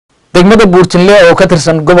degmada Buurtinle oo ka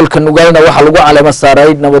tirsan gobolka Nugaal waxa lagu caleema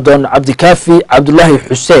saaray Nabadoon Cabdikaafi Cabdullaahi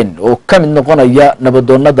Xuseen oo ka mid noqonaya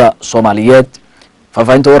nabadoonnada Soomaaliyeed.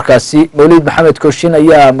 faafahinta warkaasi Mawlid Maxamed Kooshin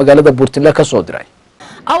ayaa magaalada Buurtinle ka soo diray.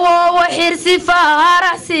 awoo xirsi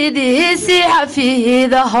faarax sidiisi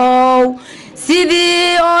xafiidahow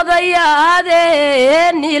sidii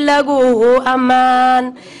odayadeeni lagu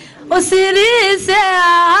ammaan وسيدي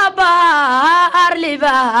أبا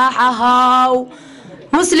أرلباحهاو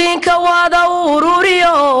مسلمك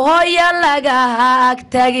وضوروريو هيا لقاك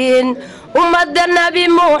تاقين ومد النبي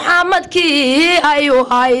محمد كي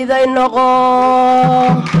أيها إذا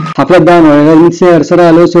النقوم xafladan oo ay mid seer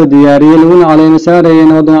sare loo soo diyaariyay laguna caleema saaray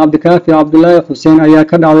Nabadoon Cabdikaafi Cabdullaahi Xuseen ayaa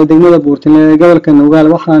ka dhacday degmada Buurtinle ee gobolka Nugaal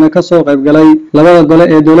waxaana ka soo qayb galay labada gole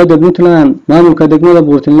ee dawladda Puntland maamulka degmada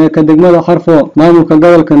Buurtinle ka degmada Xarfo maamulka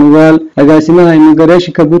gobolka Nugaal agaasimaha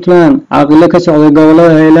immigration-ka Puntland caaqile ka socday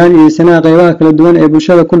gobolada Hiilaan iyo Sanaa qaybaha kala duwan ee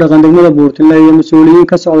bulshada ku dhaqan degmada Buurtinle iyo mas'uuliyiin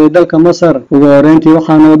ka socday dalka Masar ugu horeyntii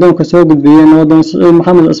waxaana wadonka soo gudbiyay Nabadoon Saciid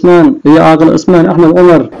Maxamed Ismaan iyo caaqil Ismaan Axmed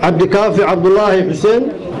Umar Cabdikaafi Cabdullaahi Xuseen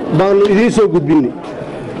baanu idin soo gudbinay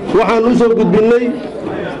waxaan u soo gudbinay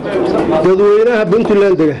dadweynaha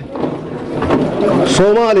Puntland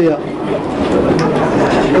Soomaaliya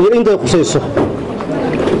oo inta khusayso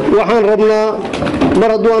waxaan rabnaa mar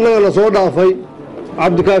hadduu annagana soo dhaafay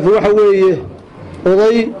Cabdikaafi waxa weeye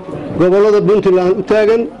oday gobolada Puntland u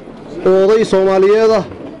taagan oday Soomaaliyeed ah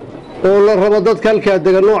oo la rabo dadka halka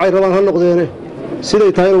degan noocay rabaan ha noqdeen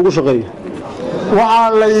siday tahay ugu shaqeeyo waxa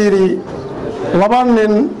la yiri laba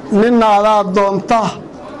nin aada doonta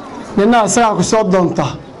nina asaga ku soo doonta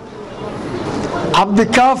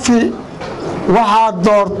Cabdikaafi waxa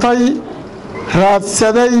doortay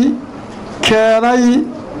raadsaday keenay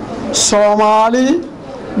Somali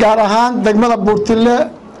gaar ahaan degmada Buurtinle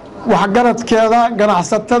wax garadkeeda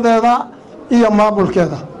ganacsatadeeda iyo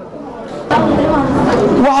maamulkeeda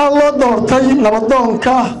waxa loo doortay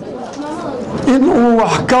nabadoonka in uu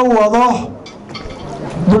wax ka wado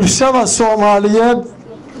bulshada Soomaaliyeed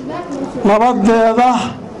nabadeeda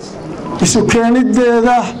isu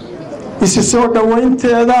keenideeda isu soo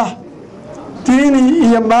dhaweynteeda diini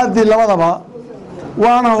iyo maadi labadaba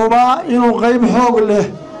waana hubaa inuu qayb xoog leh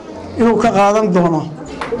inuu ka qaadan doono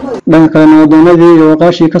dhanka nabadoonnadii iyo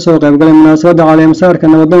waqaashi ka soo qayb galay munaasabadda caleema saarka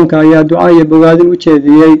nabadoonka ayaa duco iyo bogaadin u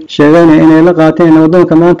jeediyay sheegayna inay la qaateen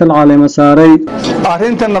nabadoonka maanta la caleema saaray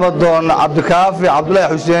arrinta nabadoon Cabdikaafi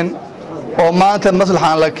Cabdullaahi Xuseen oo maanta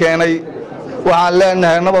maslaxan la keenay waxaan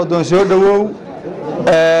leenahay nabadoon soo dhawow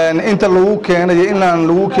inta lagu keenay inaan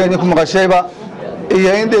lagu keenay ku maqashayba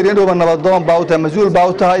iyo in dheerindooba nabadoon baa u tahay mas'uul baa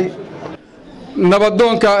u tahay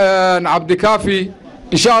nabadoonka Cabdikaafi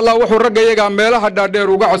insha Allah wuxuu ragayaga meelaha dhaadheer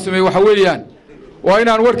uga cusmay waxa weeyaan waa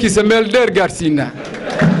inaan warkiisa meel dheer gaarsiinaa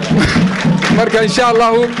marka insha Allah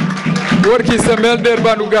warkiisa meel dheer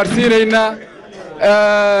baan u gaarsiinaynaa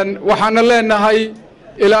waxaan leenahay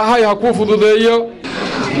ilaahay ha ku fududeeyo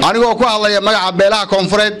anigoo ku hadlaya magaca beelaha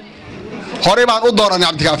koonfureed hore baan u dooranay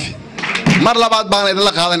Cabdikaafi mar labaad baan idin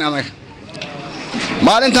la qaadanay anaga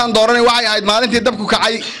maalintan dooranay waxay ahayd maalintii dabku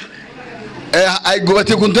kacay ee ay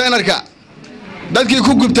gubatay containerka dadkii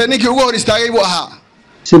ku gubtay ninkii ugu hor istaagay buu ahaa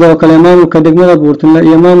sidoo kale maamulka degmada Buurtinle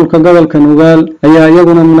iyo maamulka gobolka Nugaal ayaa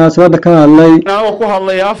iyaguna munaasabada ka hadlay anagoo ku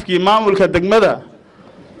hadlay afkii maamulka degmada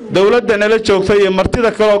dawladda nala joogtay iyo martida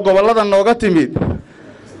kale gobolada nooga timid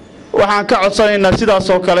waxaan ka codsanaynaa sidaas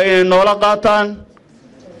oo kale inay noola qaataan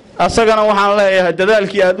asagana waxaan leeyahay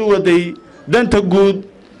dadaalkii aad u waday danta guud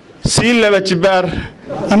si laba jibaar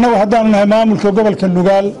annagu haddaan nahay maamulka gobolka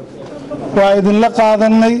Nugaal waa idin la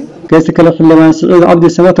qaadanay كيسك الحلمان سعود عبد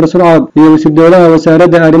السمات رسول عاب يوسف دولها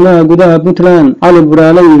وسارد أرمها قدها بوتلان على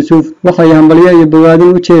برالي يوسف وحيهم بليا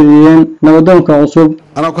يبوادين وشيدين نودون كعصب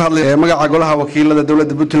أنا كهذا مجا عقولها وكيل لدولة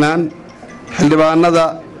بوتلان حلبان نذا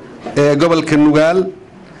قبل كنوغال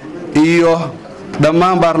إيوه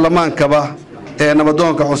دمان برلمان كبا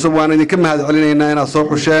نبضون كعصب وأنا نكمل هذا علينا هنا صوح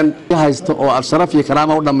وشان هايستو الشرف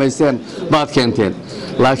يكرامه ودم يسين بعد كنتين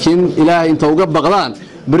لكن إلهي أنت وقف بغلان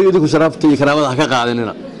بريدك شرفتي يكرامه حقا قاعدين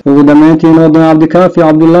ugu dhameyntii Nabadoon Cabdikaafi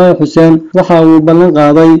Cabdullaahi Xuseen waxa uu ballan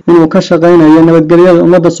qaaday inuu ka shaqeynayo nabadgelyada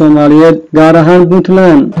ummadda Soomaaliyeed gaar ahaan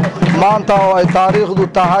Puntland maanta oo ay taariikhdu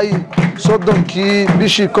tahay 30kii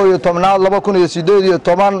bishii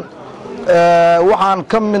 2018 waxaan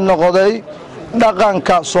ka mid noqday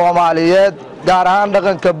dhaqanka Soomaaliyeed gaar ahaan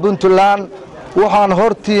dhaqanka Puntland waxaan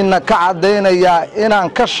hortiina ka cadeynayaa inaan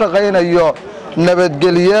ka shaqeynayo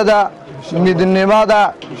nabadgelyada midnimada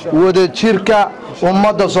wadajirka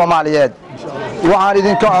ummadda Soomaaliyeed waxaan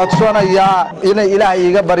idinka codsanayaa inay Ilaahay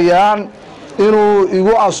iga baryaan inuu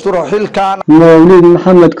igu asturo xilkan مولد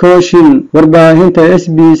محمد كوشن warbaahinta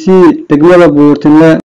SBC degmada Buurtinle